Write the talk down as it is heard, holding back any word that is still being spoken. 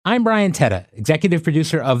I'm Brian Tetta, executive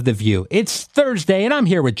producer of The View. It's Thursday, and I'm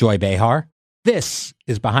here with Joy Behar. This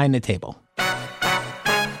is Behind the Table.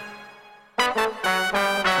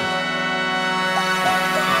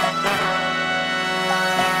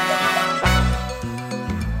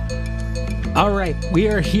 All right, we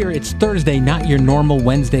are here. It's Thursday, not your normal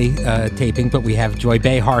Wednesday taping, but we have Joy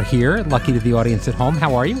Behar here. Lucky to the audience at home.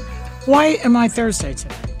 How are you? Why am I Thursday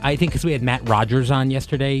today? I think because we had Matt Rogers on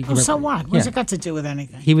yesterday. Oh, so what? What's it got to do with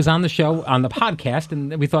anything? He was on the show, on the podcast,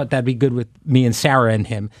 and we thought that'd be good with me and Sarah and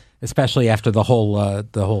him, especially after the whole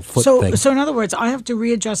foot thing. So in other words, I have to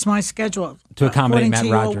readjust my schedule to accommodate Matt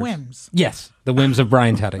Rogers. Your whims. Yes, the whims of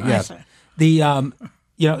Brian Tetta.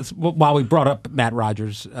 Yes, while we brought up Matt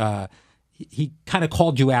Rogers, he kind of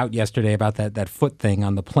called you out yesterday about that foot thing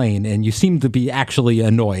on the plane, and you seemed to be actually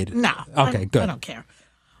annoyed. No, okay, good. I don't care.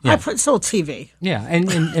 Yeah. It's all TV. Yeah,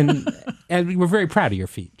 and we're very proud of your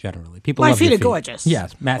feet. Generally, people. My love feet your are gorgeous.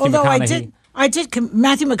 Yes, Matthew Although McConaughey.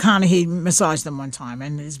 Matthew McConaughey massaged them one time,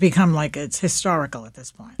 and it's become like it's historical at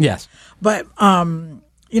this point. Yes, but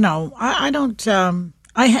I don't.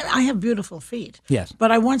 I have beautiful feet. Yes, but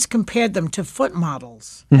I once compared them to foot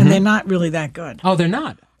models, and they're not really that good. Oh, they're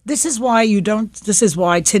not. This is why This is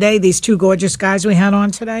why today these two gorgeous guys we had on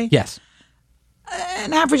today. Yes.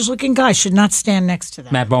 An average-looking guy should not stand next to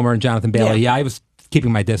them. Matt Bomer and Jonathan Bailey. Yeah, I was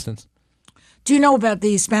keeping my distance. Do you know about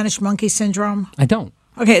the Spanish monkey syndrome? I don't.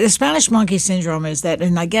 Okay, the Spanish monkey syndrome is that,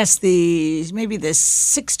 and I guess maybe the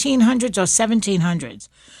 1600s or 1700s,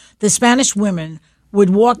 the Spanish women would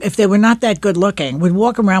walk, if they were not that good-looking, would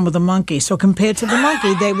walk around with a monkey. So compared to the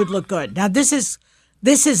monkey, they would look good. Now, this is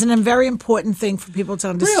a very important thing for people to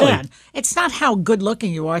understand. Really? It's not how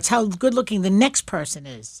good-looking you are. It's how good-looking the next person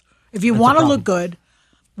is. If you want to look good,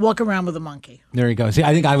 walk around with a monkey. There you go. See,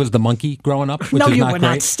 I think I was the monkey growing up, which no, is you not were great.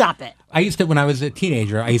 not. Stop it. I used to, when I was a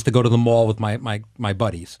teenager, I used to go to the mall with my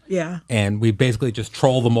buddies. Yeah. And we basically just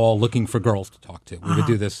troll the mall looking for girls to talk to. We would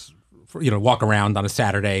do this, walk around on a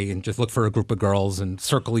Saturday and just look for a group of girls and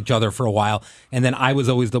circle each other for a while. And then I was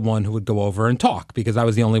always the one who would go over and talk because I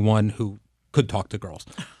was the only one who could talk to girls.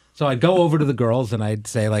 So I'd go over to the girls and I'd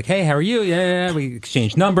say like, hey, how are you? Yeah, we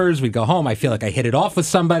exchange numbers. We'd go home. I feel like I hit it off with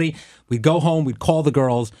somebody. We'd go home. We'd call the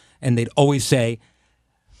girls and they'd always say,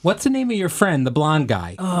 what's the name of your friend, the blonde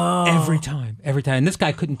guy? Oh. Every time. And this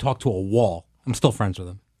guy couldn't talk to a wall. I'm still friends with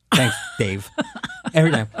him. Thanks, Dave.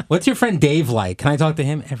 Every time. What's your friend Dave like? Can I talk to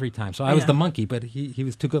him? Every time. So I was the monkey, but he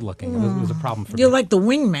was too good looking. It was a problem for me. You're like the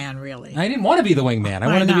wingman, really. I didn't want to be the wingman. I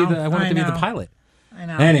wanted to be the pilot. I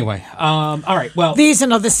know. Anyway, all right. Well, these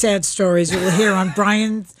and other sad stories you'll hear on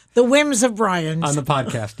the whims of Brian on the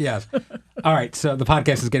podcast. Yes. All right. So the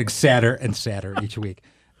podcast is getting sadder and sadder each week.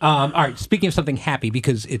 All right. Speaking of something happy,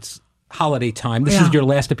 because it's holiday time. This is your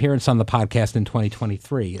last appearance on the podcast in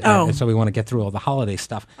 2023. So we want to get through all the holiday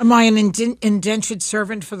stuff. Am I an indentured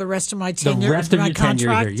servant for the rest of my tenure? The rest of your contract?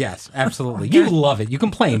 tenure here. Yes, absolutely. You love it. You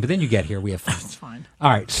complain, but then you get here. We have fun. That's fine. All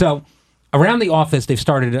right. So. Around the office, they've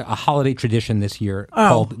started a holiday tradition this year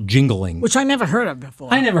called jingling. Which I never heard of before.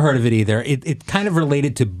 I never heard of it either. It kind of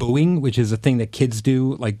related to booing, which is a thing that kids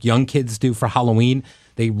do, like young kids do for Halloween.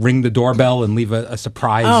 They ring the doorbell and leave a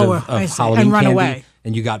surprise of Halloween and run candy. Away.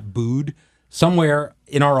 And you got booed. Somewhere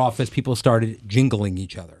in our office, people started jingling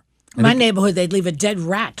each other. In my neighborhood, they'd leave a dead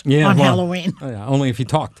rat on Halloween. Only if you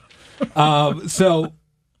talked. So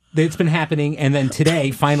it's been happening. And then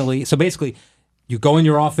today, finally, so basically, you go in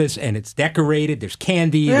your office and it's decorated. There's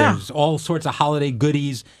candy. Yeah. There's all sorts of holiday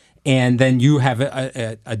goodies. And then you have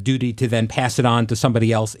a duty to then pass it on to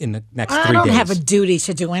somebody else in the next 3 days. I don't have a duty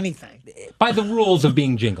to do anything. By the rules of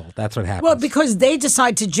being jingled. That's what happens. Well, because they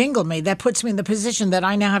decide to jingle me, that puts me in the position that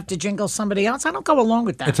I now have to jingle somebody else. I don't go along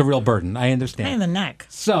with that. It's a real burden. I understand. Pain in the neck.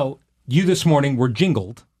 So you this morning were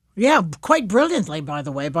jingled. Yeah, quite brilliantly, by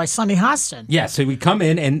the way, by Sonny Hostin. Yeah, so we come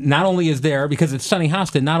in, and not only is there, because it's Sonny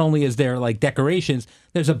Hostin, not only is there, like, decorations,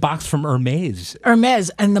 there's a box from Hermes.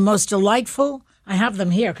 Hermes, and the most delightful, I have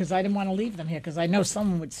them here, because I didn't want to leave them here, because I know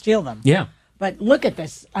someone would steal them. Yeah. But look at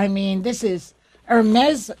this. I mean, this is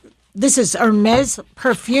Hermes This is Hermes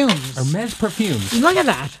perfumes. Hermes perfumes. Look at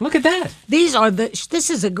that. Look at that. This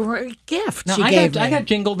is a great gift No, she I gave me. I got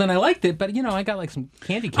jingled and I liked it, but I got like some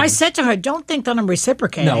candy canes. I said to her, don't think that I'm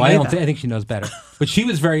reciprocating. No, I don't. either. I think she knows better. But she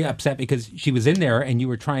was very upset because she was in there and you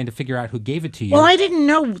were trying to figure out who gave it to you. Well, I didn't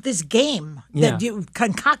know this game Yeah. that you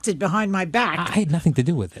concocted behind my back. I had nothing to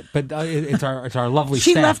do with it, but it's our lovely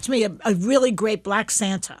She staff. left me a really great black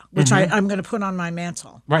Santa, which I'm going to put on my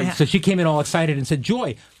mantle. Right. So she came in all excited and said,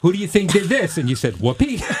 "Joy, who do you think did this?" And you said,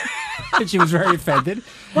 "Whoopee." And she was very offended.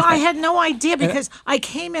 Well, I had no idea because I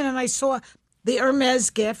came in and I saw the Hermes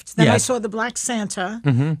gift. Then I Yes. saw the Black Santa.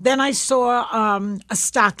 Then I saw a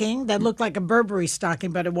stocking that looked like a Burberry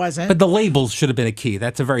stocking, but it wasn't. But the labels should have been a key.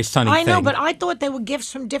 That's a very Sunny I thing. know, but I thought they were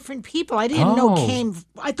gifts from different people. I didn't know Oh. came.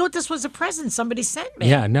 I thought this was a present somebody sent me.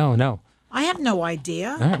 Yeah, no. I have no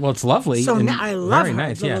idea. All right, well, it's lovely. So and now I love very her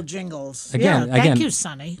nice, little yeah. jingles. Again, yeah, thank you,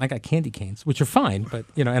 Sonny. I got candy canes, which are fine, but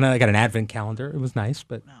and I got an advent calendar. It was nice,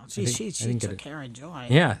 but She I didn't get took it. care of Joy.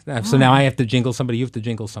 Yeah, so now I have to jingle somebody. You have to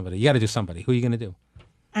jingle somebody. You got to do somebody. Who are you going to do?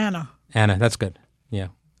 Anna. Anna, that's good. Yeah.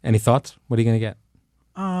 Any thoughts? What are you going to get?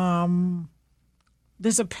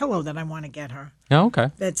 There's a pillow that I want to get her Oh, okay.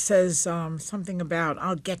 that says something about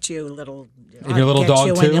 "I'll get you, little." And your little dog,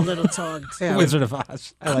 you too? And your little dog too. Wizard of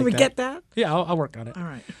Oz. I Can like we that. get that? Yeah, I'll work on it. All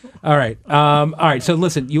right. All right. All right. So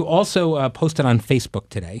listen, you also posted on Facebook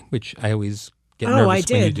today, which I always get Oh,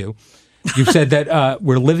 nervous I when you did. do. You said that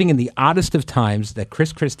we're living in the oddest of times, that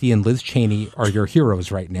Chris Christie and Liz Cheney are your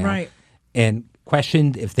heroes right now. Right. And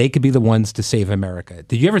questioned if they could be the ones to save America.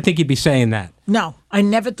 Did you ever think you'd be saying that? No, I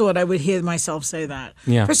never thought I would hear myself say that.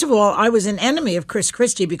 Yeah. First of all, I was an enemy of Chris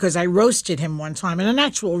Christie because I roasted him one time in an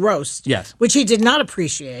actual roast. Yes. Which he did not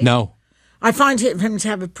appreciate. No. I find him to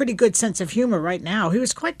have a pretty good sense of humor right now. He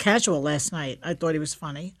was quite casual last night. I thought he was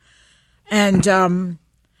funny. And the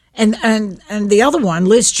other one,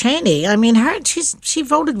 Liz Cheney, I mean, she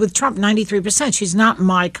voted with Trump 93%. She's not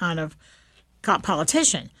my kind of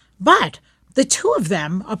politician. But the two of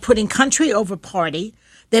them are putting country over party.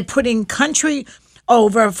 They're putting country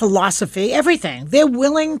over philosophy, everything. They're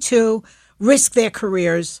willing to risk their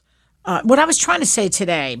careers. What I was trying to say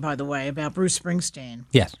today, by the way, about Bruce Springsteen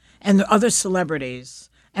Yes. and the other celebrities,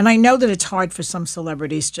 and I know that it's hard for some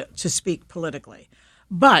celebrities to speak politically,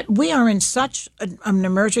 but we are in such an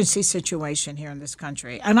emergency situation here in this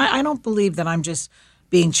country. And I don't believe that I'm just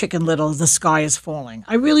being Chicken Little, the sky is falling.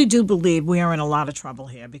 I really do believe we are in a lot of trouble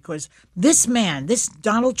here because this man, this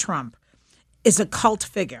Donald Trump, is a cult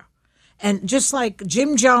figure. And just like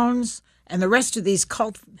Jim Jones and the rest of these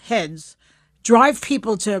cult heads drive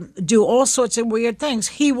people to do all sorts of weird things,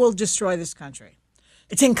 he will destroy this country.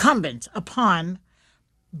 It's incumbent upon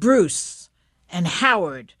Bruce and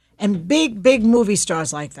Howard and big movie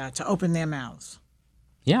stars like that to open their mouths.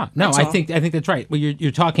 Yeah, no, That's I all. think that's right. Well,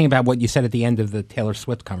 you're talking about what you said at the end of the Taylor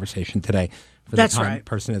Swift conversation today for That's the Time right.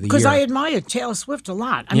 Person of the Because Year. I admire Taylor Swift a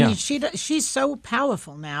lot. I Yeah. mean, she's so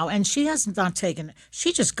powerful now, and she has not taken it.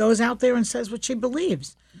 She just goes out there and says what she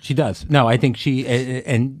believes. She does. No, I think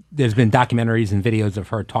and there's been documentaries and videos of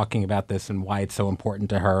her talking about this and why it's so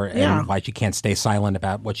important to her and Yeah. why she can't stay silent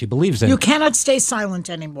about what she believes in. You cannot stay silent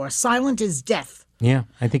anymore. Silent is death. Yeah,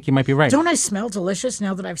 I think you might be right. Don't I smell delicious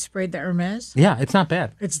now that I've sprayed the Hermes? Yeah, it's not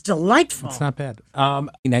bad. It's delightful. It's not bad.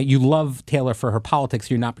 You love Taylor for her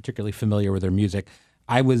politics. You're not particularly familiar with her music.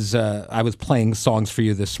 I was playing songs for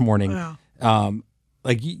you this morning. Yeah.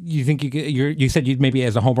 You think you said you'd maybe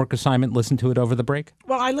as a homework assignment listen to it over the break?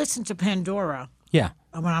 Well, I listen to Pandora Yeah.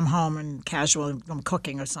 when I'm home and casual, I'm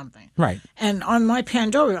cooking or something. Right. And on my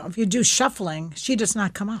Pandora, if you do shuffling, she does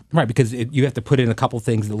not come up. Right, because you have to put in a couple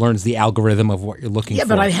things that learns the algorithm of what you're looking Yeah, for.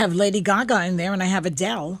 but I have Lady Gaga in there and I have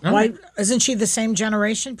Adele. Why isn't she the same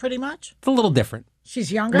generation pretty much? It's a little different. She's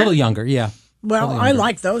A younger? little younger, yeah. Well, I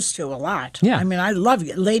like those two a lot. Yeah. I mean, I love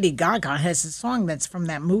Lady Gaga has a song that's from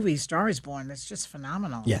that movie Star is Born that's just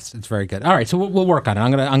phenomenal. Yes, it's very good. All right, so we'll work on it.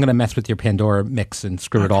 I'm gonna mess with your Pandora mix and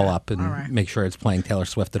screw it all up and All right. make sure it's playing Taylor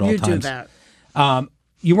Swift at all You times. do that.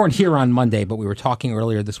 You weren't here on Monday, but we were talking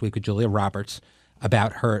earlier this week with Julia Roberts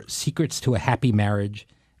about her secrets to a happy marriage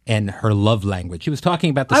and her love language. She was talking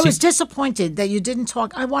about the I was disappointed that you didn't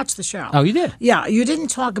talk. I watched the show. Oh, you did? Yeah, you didn't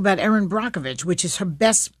talk about Erin Brockovich, which is her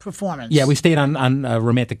best performance. Yeah, we stayed on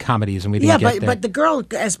romantic comedies and we didn't get there. but the girl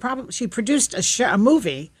she produced a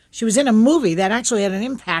movie. She was in a movie that actually had an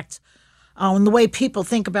impact on the way people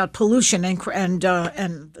think about pollution and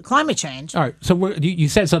climate change. All right, so you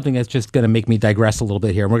said something that's just going to make me digress a little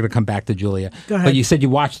bit here, and we're going to come back to Julia. Go ahead. But you said you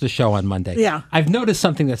watched the show on Monday. Yeah. I've noticed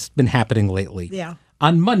something that's been happening lately. Yeah.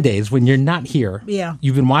 On Mondays, when you're not here, Yeah.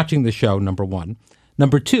 you've been watching the show, number one.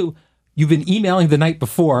 Number two, you've been emailing the night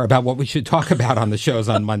before about what we should talk about on the shows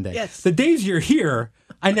on Monday. Yes. The days you're here,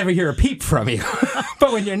 I never hear a peep from you.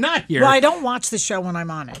 But when you're not here... Well, I don't watch the show when I'm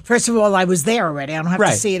on it. First of all, I was there already. I don't have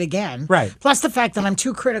Right. to see it again. Right. Plus the fact that I'm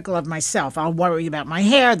too critical of myself. I'll worry about my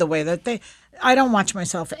hair, the way that I don't watch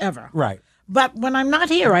myself ever. Right. But when I'm not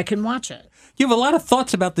here, I can watch it. You have a lot of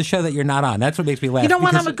thoughts about the show that you're not on. That's what makes me laugh. You know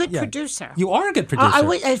what? because- I'm a good yeah. producer. You are a good producer.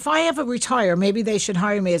 If I ever retire, maybe they should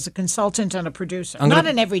hire me as a consultant and a producer. Not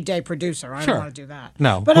an everyday producer. I Sure. don't want to do that.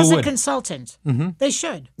 No, But who as a would? consultant, they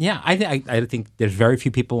should. Yeah, I think there's very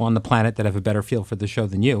few people on the planet that have a better feel for the show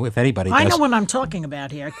than you, if anybody does. I know what I'm talking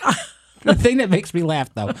about here. The thing that makes me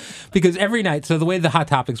laugh, though, because every night, so the way the Hot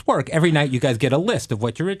Topics work, every night you guys get a list of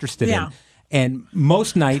what you're interested in. And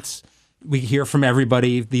most nights we hear from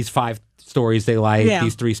everybody these 5 stories they like,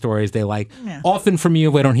 these 3 stories they like. Often from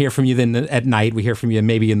you, we don't hear from you then at night. We hear from you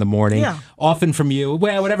maybe in the morning. Often from you,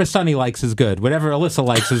 well, whatever Sonny likes is good. Whatever Alyssa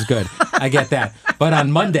likes is good. I get that. But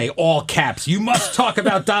on Monday, all caps, you must talk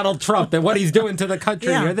about Donald Trump and what he's doing to the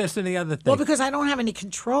country or this and the other thing. Well, because I don't have any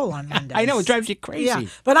control on Mondays. I know, it drives you crazy. Yeah,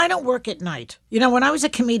 but I don't work at night. You know, when I was a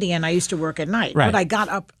comedian, I used to work at night, but I got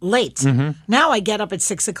up late. Now I get up at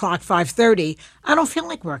 6 o'clock, 5:30. I don't feel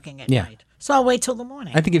like working at night. So I'll wait till the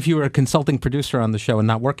morning. I think if you were a consulting producer on the show and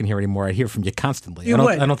not working here anymore, I'd hear from you constantly.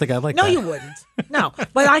 I don't think I'd like that. No, you wouldn't. No,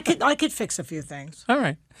 but I could fix a few things. All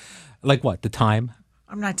right. Like what? The time?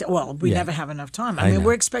 I'm not. We never have enough time. I mean,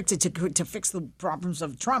 we're expected to fix the problems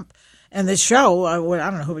of Trump. And this show, I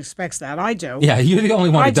don't know who expects that. I do. Yeah, you're the only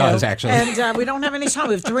one who does, actually. And we don't have any time.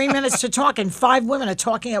 We have 3 minutes to talk, and 5 women are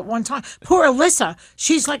talking at one time. Poor Alyssa.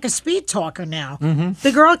 She's like a speed talker now.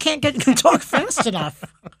 The girl can't talk fast enough.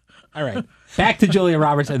 All right. Back to Julia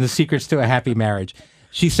Roberts and the secrets to a happy marriage.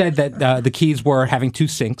 She said that the keys were having 2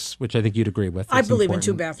 sinks, which I think you'd agree with. I believe in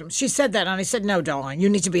 2 bathrooms. She said that, and I said, no, darling, you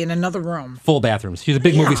need to be in another room. Full bathrooms. She's a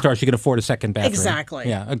big movie star. She can afford a second bathroom. Exactly.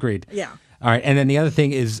 Yeah, agreed. Yeah. All right. And then the other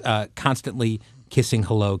thing is constantly kissing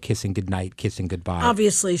hello, kissing goodnight, kissing goodbye.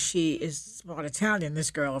 Obviously, she is smart Italian,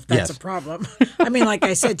 this girl, if that's a problem. I mean, like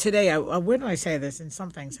I said today, where did I say this? In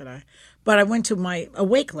some things today. But I went to my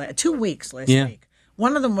 2 weeks last week.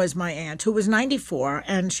 One of them was my aunt, who was 94,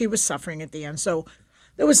 and she was suffering at the end. So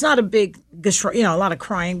there was not a big, a lot of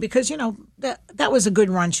crying because, that was a good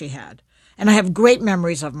run she had. And I have great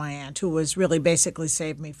memories of my aunt, who was really basically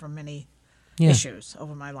saved me from many issues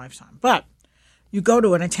over my lifetime. But you go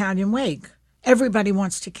to an Italian wake, everybody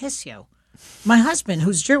wants to kiss you. My husband,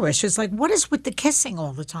 who's Jewish, is like, what is with the kissing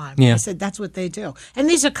all the time? I said, that's what they do. And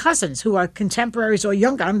these are cousins who are contemporaries or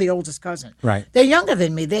younger. I'm the oldest cousin. Right. They're younger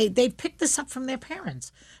than me. They picked this up from their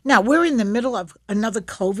parents. Now, we're in the middle of another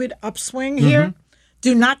COVID upswing here.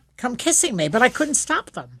 Do not come kissing me. But I couldn't stop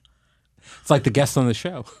them. It's like the guests on the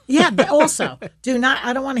show. Yeah, also.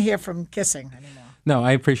 I don't want to hear from kissing anymore. No,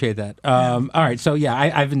 I appreciate that. All right, so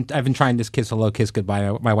I've been trying this kiss hello, kiss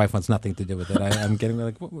goodbye. My wife wants nothing to do with it. I'm getting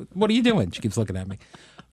like, what are you doing? She keeps looking at me.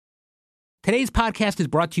 Today's podcast is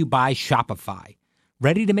brought to you by Shopify.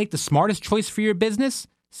 Ready to make the smartest choice for your business?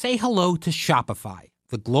 Say hello to Shopify,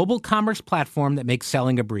 the global commerce platform that makes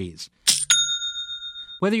selling a breeze.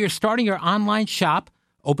 Whether you're starting your online shop,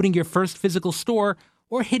 opening your first physical store,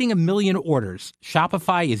 or hitting 1 million orders,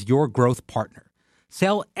 Shopify is your growth partner.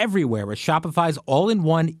 Sell everywhere with Shopify's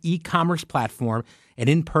all-in-one e-commerce platform and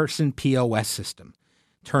in-person POS system.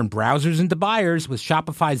 Turn browsers into buyers with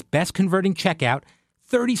Shopify's best-converting checkout,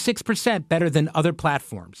 36% better than other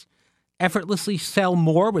platforms. Effortlessly sell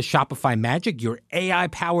more with Shopify Magic, your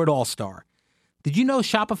AI-powered all-star. Did you know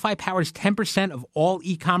Shopify powers 10% of all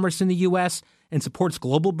e-commerce in the U.S. and supports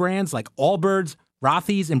global brands like Allbirds,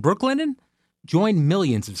 Rothy's, and Brooklinen? Join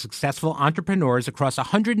millions of successful entrepreneurs across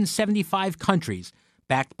 175 countries,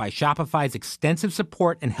 backed by Shopify's extensive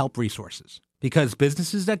support and help resources. Because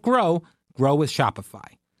businesses that grow with Shopify.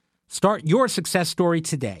 Start your success story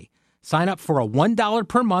today. Sign up for a $1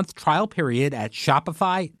 per month trial period at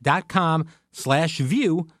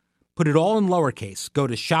shopify.com/view. Put it all in lowercase. Go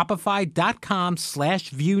to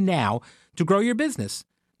shopify.com/view now to grow your business.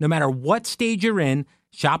 No matter what stage you're in,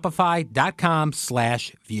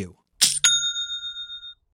 shopify.com/view.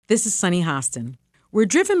 This is Sunny Hostin. We're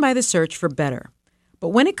driven by the search for better. But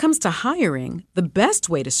when it comes to hiring, the best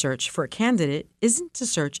way to search for a candidate isn't to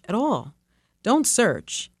search at all. Don't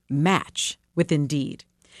search, match with Indeed.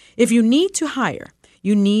 If you need to hire,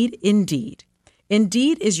 you need Indeed.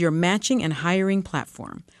 Indeed is your matching and hiring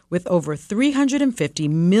platform with over 350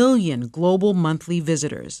 million global monthly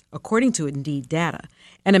visitors, according to Indeed data,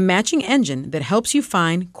 and a matching engine that helps you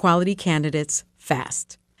find quality candidates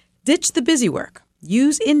fast. Ditch the busy work.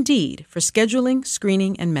 Use Indeed for scheduling,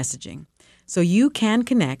 screening, and messaging so you can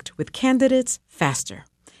connect with candidates faster.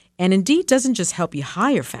 And Indeed doesn't just help you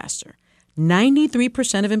hire faster.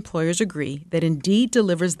 93% of employers agree that Indeed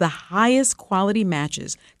delivers the highest quality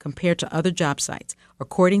matches compared to other job sites,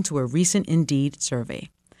 according to a recent Indeed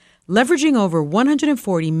survey. Leveraging over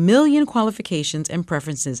 140 million qualifications and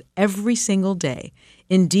preferences every single day,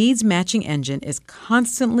 Indeed's matching engine is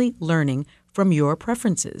constantly learning from your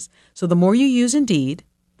preferences. So the more you use Indeed,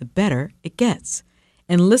 the better it gets.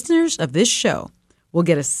 And listeners of this show will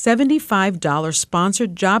get a $75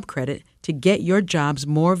 sponsored job credit to get your jobs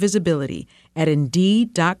more visibility at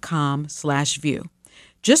Indeed.com/view.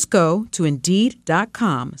 Just go to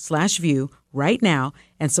Indeed.com/view right now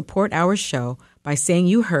and support our show by saying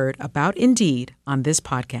you heard about Indeed on this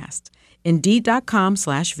podcast.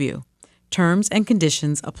 Indeed.com/view. Terms and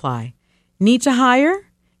conditions apply. Need to hire?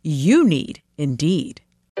 You need Indeed.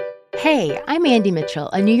 Hey, I'm Andy Mitchell,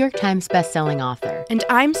 a New York Times bestselling author. And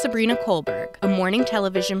I'm Sabrina Kohlberg, a morning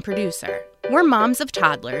television producer. We're moms of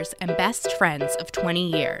toddlers and best friends of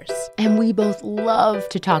 20 years. And we both love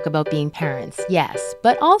to talk about being parents, yes,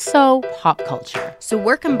 but also pop culture. So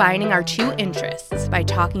we're combining our two interests by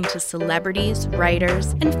talking to celebrities,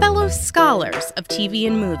 writers, and fellow scholars of TV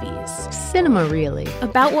and movies. Cinema, really.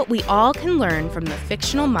 About what we all can learn from the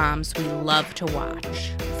fictional moms we love to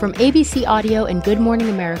watch. From ABC Audio and Good Morning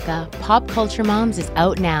America, Pop Culture Moms is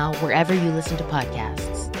out now wherever you listen to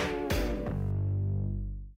podcasts.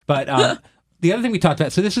 But the other thing we talked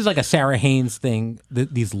about, so this is like a Sarah Haynes thing,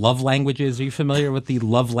 these love languages. Are you familiar with the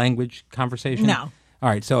love language conversation? No. All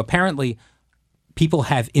right. So apparently people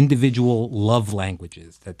have individual love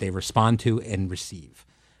languages that they respond to and receive.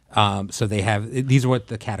 So they have, these are what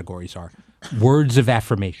the categories are. Words of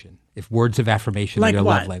affirmation. If words of affirmation Like are your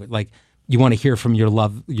what? love language. Like you want to hear from your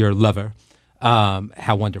lover,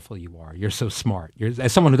 how wonderful you are. You're so smart.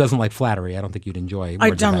 As someone who doesn't like flattery, I don't think you'd enjoy words I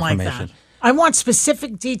don't of like affirmation. that. I want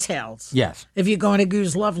specific details. Yes. If you're going to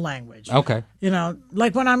use love language. Okay. You know,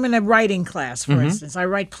 like when I'm in a writing class, for instance, I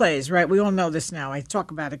write plays, right? We all know this now. I talk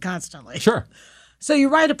about it constantly. Sure. So you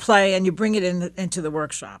write a play and you bring it into the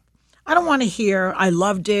workshop. I don't want to hear, I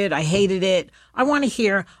loved it, I hated it. I want to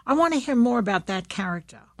hear more about that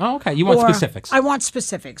character. Oh, okay. You want Or specifics. I want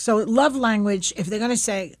specifics. So love language, if they're going to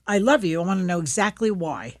say, I love you, I want to know exactly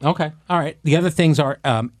why. Okay. All right. The other things are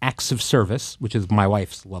acts of service, which is my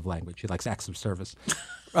wife's love language. She likes acts of service.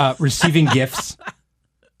 Receiving gifts.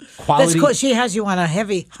 Quality. That's cool. She has you on a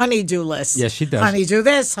heavy honey-do list. Yes, she does. Honey, do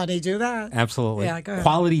this, honey, do that. Absolutely. Yeah, go ahead.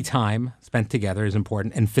 Quality time spent together is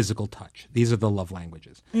important, and physical touch. These are the love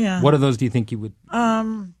languages. Yeah. What of those do you think you would?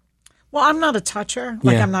 Well, I'm not a toucher.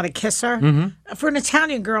 Like, Yeah. I'm not a kisser. For an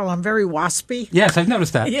Italian girl, I'm very waspy. Yes, I've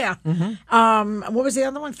noticed that. Yeah. What was the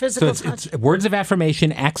other one? So Physical touch? it's words of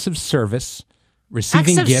affirmation, acts of service,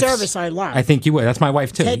 receiving Acts of gifts. service I love. I think you would. That's my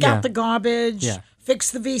wife too. Take yeah. out the garbage. Yeah.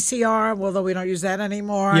 Fix the VCR, although we don't use that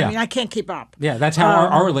anymore. Yeah. I mean, I can't keep up. Yeah, that's how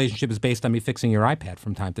our relationship is based on me fixing your iPad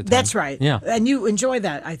from time to time. That's right. Yeah. And you enjoy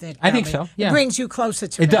that, I think. I think Melanie. so, yeah. It brings you closer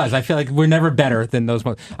to me. It does. I feel like we're never better than those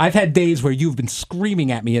moments. I've had days where you've been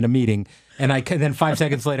screaming at me in a meeting, and then 5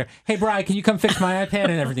 seconds later, hey, Brian, can you come fix my iPad?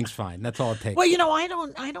 And everything's fine. That's all it takes. Well, you know, I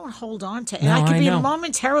don't hold on to it. No, I could I be know.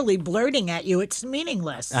 momentarily blurting at you. It's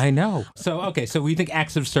meaningless. I know. So we think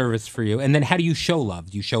acts of service for you. And then how do you show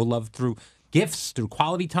love? Do you show love through gifts, through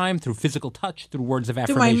quality time, through physical touch, through words of To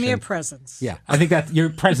affirmation? my mere presence. Yeah, I think that your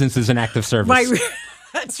presence is an act of service.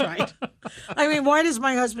 That's right. I mean, why does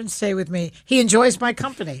my husband stay with me? He enjoys my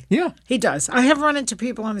company. Yeah. He does. I have run into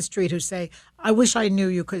people on the street who say, I wish I knew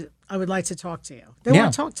you because I would like to talk to you. They Yeah.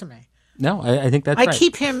 want to talk to me. No, I think that's I right.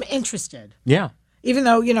 keep him interested, Yeah. even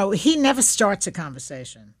though, you know, he never starts a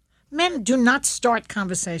conversation. Men do not start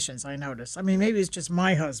conversations, I notice. I mean, maybe it's just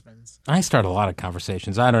my husband's. I start a lot of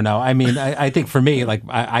conversations. I don't know. I mean, I think for me, like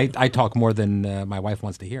I talk more than my wife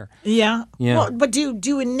wants to hear. Yeah? Yeah. Well, but do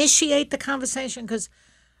you initiate the conversation? Because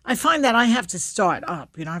I find that I have to start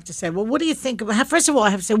up. You know, I have to say, well, what do you think about, first of all, I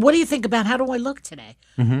have to say, what do you think about how do I look today?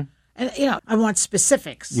 Mm-hmm. And, you know, I want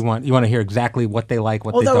specifics. You want to hear exactly what they like,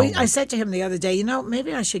 what Although they don't I like. said to him the other day, you know,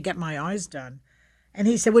 maybe I should get my eyes done. And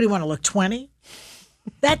he said, what do you want to look, 20?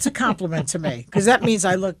 That's a compliment to me because that means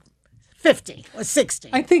I look 50 or 60.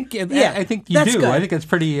 I think you that's do. good. I think it's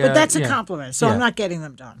pretty. But that's a yeah. compliment, so Yeah. I'm not getting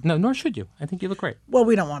them done. No, nor should you. I think you look great. Well,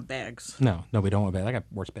 we don't want bags. No, we don't want bags. I got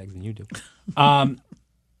worse bags than you do. All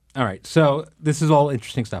right, so this is all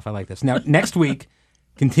interesting stuff. I like this. Now, next week,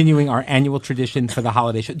 continuing our annual tradition for the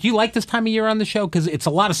holiday show. Do you like this time of year on the show? Because it's a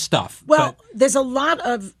lot of stuff. Well, but- there's a lot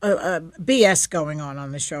of BS going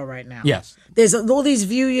on the show right now. Yes. There's all these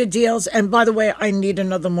view your deals, and by the way, I need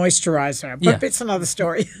another moisturizer, but Yeah. it's another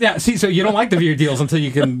story. Yeah, see, so you don't like the beer deals until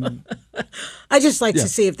you can. I just like Yeah. to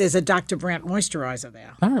see if there's a Dr. Brandt moisturizer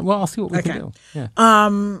there. All right, well, I'll see what we Okay. can do.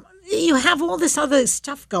 Yeah. You have all this other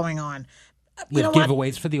stuff going on. We You have know what?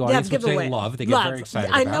 giveaves for the Yeah, audience, which giveaway. they love. They get very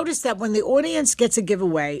excited I about. noticed that when the audience gets a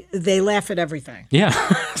giveaway, they laugh at everything. Yeah,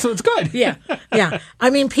 so it's good. Yeah, yeah.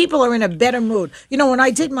 I mean, people are in a better mood. You know, when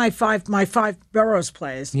I did my five boroughs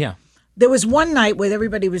plays, Yeah. there was one night where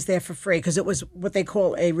everybody was there for free because it was what they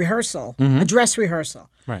call a rehearsal, a dress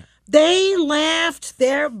rehearsal. Right. They laughed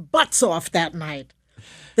their butts off that night.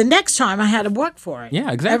 The next time I had to work for it.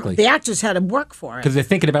 Yeah, exactly. The actors had to work for it. Because they're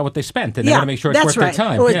thinking about what they spent, and they want to make sure it's worth their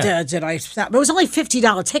time. Or Yeah. did I stop? It was only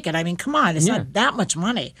 $50 ticket. I mean, come on, it's not that much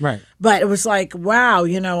money. Right. But it was like, wow,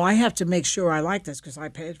 I have to make sure I like this because I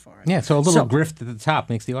paid for it. Yeah, so a little grift at the top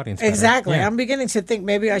makes the audience better. Exactly. Yeah. I'm beginning to think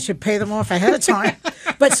maybe I should pay them off ahead of time.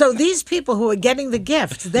 But so these people who are getting the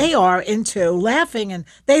gift, they are into laughing and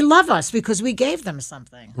they love us because we gave them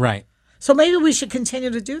something. Right. So maybe we should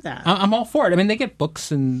continue to do that. I'm all for it. I mean, they get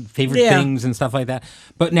books and favorite things and stuff like that.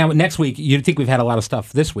 But now next week, you'd think we've had a lot of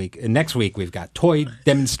stuff this week. And next week, we've got toy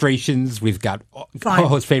demonstrations. We've got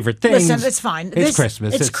co-host favorite things. Listen, it's fine. It's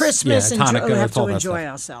Christmas. It's Christmas and Hanukkah. we have it's all to that enjoy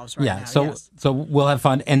stuff. ourselves right now. So we'll have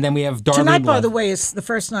fun. And then we have Darlene Tonight, by Love. the way, is the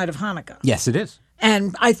first night of Hanukkah. Yes, it is.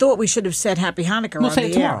 And I thought we should have said Happy Hanukkah We'll on say the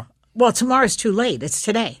it tomorrow. air. Well, tomorrow's too late. It's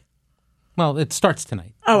today. Well, it starts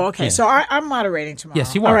tonight. Oh, okay. Yeah. So I'm moderating tomorrow.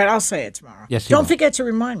 Yes, you are. All right, I'll say it tomorrow. Yes, you Don't are. forget to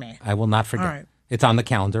remind me. I will not forget. All right. It's on the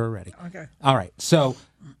calendar already. Okay. All right. So,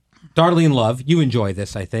 Darlene Love, you enjoy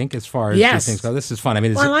this, I think, as far as Yes. these things go. This is fun. I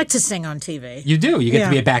mean, Well, I like to sing on TV. you do. You get to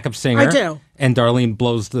be a backup singer. I do. And Darlene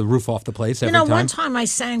blows the roof off the place every time. One time I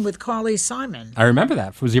sang with Carly Simon. I remember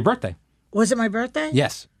that. It was your birthday. Was it my birthday?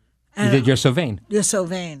 Yes. You did You're So Vain. You're So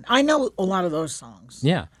Vain. I know a lot of those songs.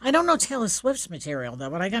 Yeah. I don't know Taylor Swift's material, though,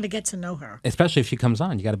 but I got to get to know her. Especially if she comes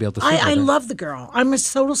on. You got to be able to sing I with her. love the girl. I'm a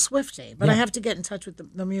total Swiftie, but I have to get in touch with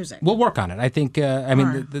the music. We'll work on it. I think,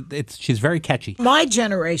 she's very catchy. My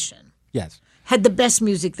generation Yes. had the best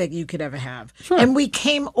music that you could ever have. Sure. And we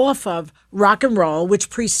came off of rock and roll, which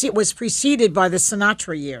was preceded by the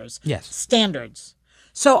Sinatra years. Yes. Standards.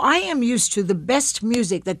 So I am used to the best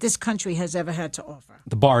music that this country has ever had to offer.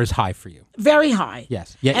 The bar is high for you. Very high.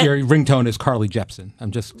 Yes. Yet your ringtone is Carly Jepsen.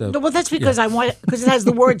 I'm just. Well, that's because because it has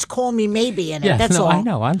the words "Call Me Maybe" in it. Yes, That's all. I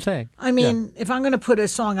know. I'm saying. I mean, if I'm going to put a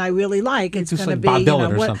song I really like, it's just going to like be Bob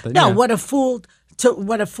Dylan or something, No, yeah. what a fool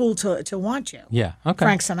to want you. Yeah. Okay.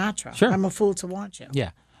 Frank Sinatra. Sure. I'm a fool to want you.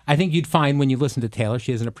 Yeah. I think you'd find when you listen to Taylor,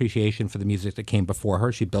 she has an appreciation for the music that came before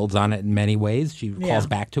her. She builds on it in many ways. She calls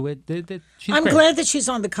back to it. She's I'm great. glad that she's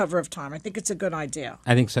on the cover of Time. I think it's a good idea.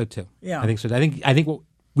 I think so too. Yeah. I think so. I think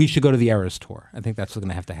we should go to the Eras tour. I think that's what's going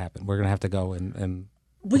to have to happen. We're going to have to go and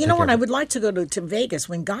Well, you know take what? care I of it. would like to go to Vegas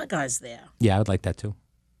when Gaga's there. Yeah, I would like that too.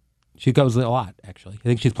 She goes a lot, actually. I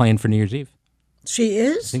think she's playing for New Year's Eve. She I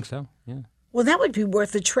is? think so. Yeah. Well, that would be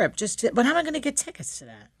worth the trip. But how am I going to get tickets to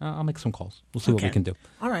that? I'll make some calls. We'll see what we Okay. can do.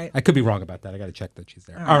 All right. I could be wrong about that. I got to check that she's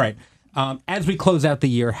there. All right. As we close out the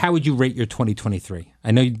year, how would you rate your 2023?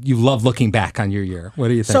 I know you love looking back on your year. What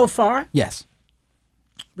do you think? So far, Yes.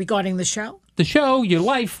 regarding the show? The show, your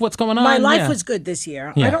life, what's going on? My life Yeah. was good this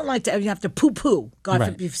year. Yeah. I don't like to you have to poo-poo. God Right.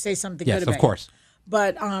 forbid you say something Yes, good about of course. it.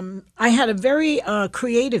 But I had a very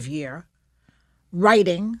creative year,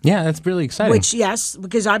 writing. Yeah, that's really exciting. Which yes,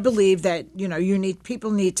 because I believe that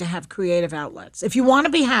people need to have creative outlets. If you want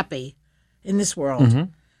to be happy in this world, Mm-hmm.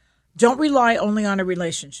 don't rely only on a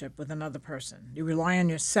relationship with another person. You rely on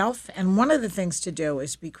yourself, and one of the things to do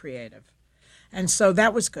is be creative. And so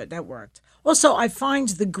that was good. That worked. Also, I find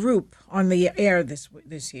the group on the air this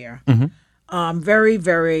year very,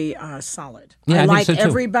 very solid. Mm-hmm. Yeah, I think like so, too.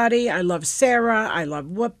 everybody. I love Sarah. I love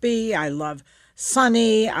Whoopi. I love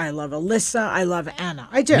Sunny. I love Alyssa. I love Anna.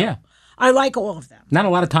 I do. Yeah. I like all of them. Not a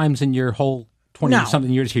lot of times in your whole 20-something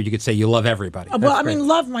years here, you could say you love everybody. Well, That's I great. mean,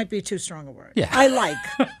 love might be too strong a word. Yeah. I like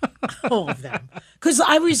all of them. Because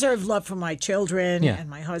I reserve love for my children Yeah. and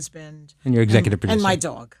my husband. And your executive and producer. my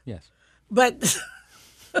dog. Yes. But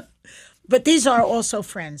but these are also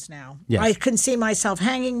friends now. Yes. I can see myself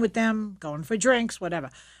hanging with them, going for drinks, whatever.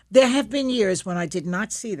 There have been years when I did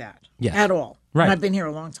not see that Yes. at all. Right. And I've been here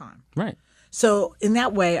a long time. Right. So in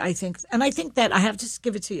that way, I think that I have to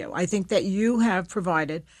give it to you. I think that you have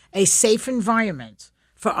provided a safe environment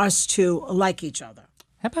for us to like each other.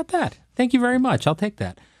 How about that? Thank you very much. I'll take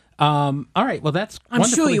that. All right. Well, that's I'm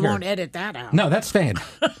wonderful sure to you hear. won't edit that out. No, that's staying.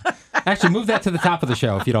 Actually, move that to the top of the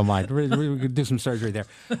show if you don't mind. We could do some surgery there.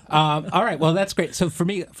 All right. Well, that's great. So for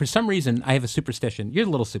me, for some reason, I have a superstition. You're a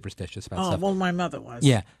little superstitious about Oh, stuff. well, my mother was.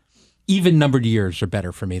 Yeah. Even numbered years are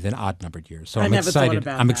better for me than odd numbered years. So I I'm never thought excited.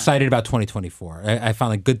 about I'm that. excited about 2024. I found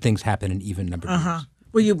like good things happen in even numbered years.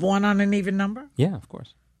 Were you born on an even number? Yeah, of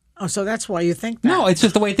course. Oh, so that's why you think that. No, it's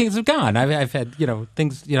just the way things have gone. I've had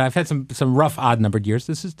things. I've had some rough odd numbered years.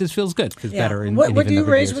 This feels good. It's Yeah. better in What in were even you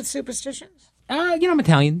numbered raised years. with superstitions? I'm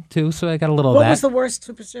Italian too, so I got a little of What that. was the worst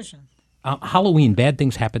superstition? Halloween. Bad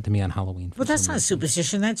things happen to me on Halloween. Well, that's not a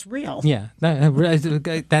superstition. That's real. Yeah,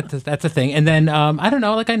 that's a thing. And then I don't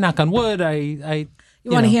know. Like I knock on wood.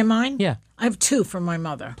 You Want to hear mine? Yeah. I have two from my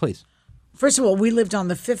mother. Please. First of all, we lived on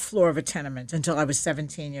the 5th floor of a tenement until I was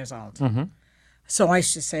 17 years old. So I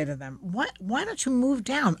used to say to them, why don't you move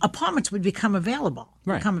down? Apartments would become available.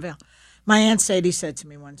 Right. My Aunt Sadie said to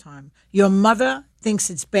me one time, your mother thinks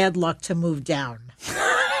it's bad luck to move down.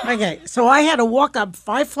 Okay, so I had to walk up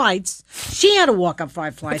 5 flights. She had to walk up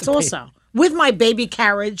 5 flights also, with my baby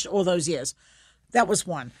carriage all those years. That was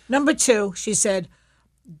one. Number 2, she said,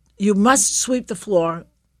 you must sweep the floor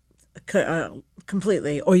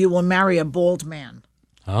completely or you will marry a bald man.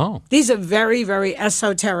 Oh. These are very, very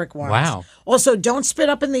esoteric ones. Wow. Also, don't spit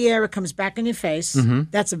up in the air. It comes back in your face. Mm-hmm.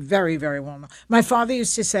 That's a very, very well known. My father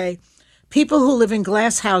used to say, people who live in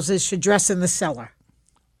glass houses should dress in the cellar.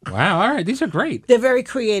 Wow. All right. These are great. They're very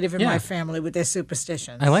creative in Yeah. my family with their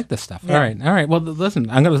superstitions. I like this stuff. Yeah. All right. All right. Well, listen,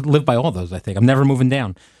 I'm going to live by all those, I think. I'm never moving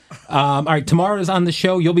down. All right. Tomorrow is on the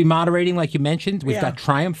show. You'll be moderating, like you mentioned. We've got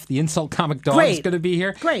Triumph, the insult comic dog, is Great. going to be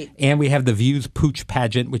here. Great. And we have the Views Pooch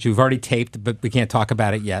pageant, which we've already taped, but we can't talk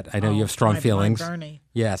about it yet. I know you have strong my feelings. Bernie.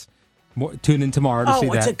 Yes. Tune in tomorrow to see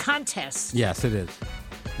Oh, it's that. a contest. Yes, it is.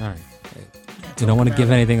 All right. You don't want to give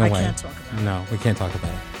anything I away. can't talk about it. No, we can't talk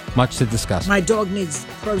about it. Much to discuss. My dog needs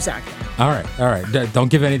Prozac. All right. Don't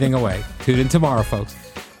give anything away. Tune in tomorrow, folks.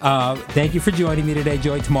 Thank you for joining me today,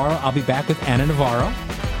 Joy. Tomorrow I'll be back with Anna Navarro.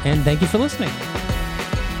 And thank you for listening.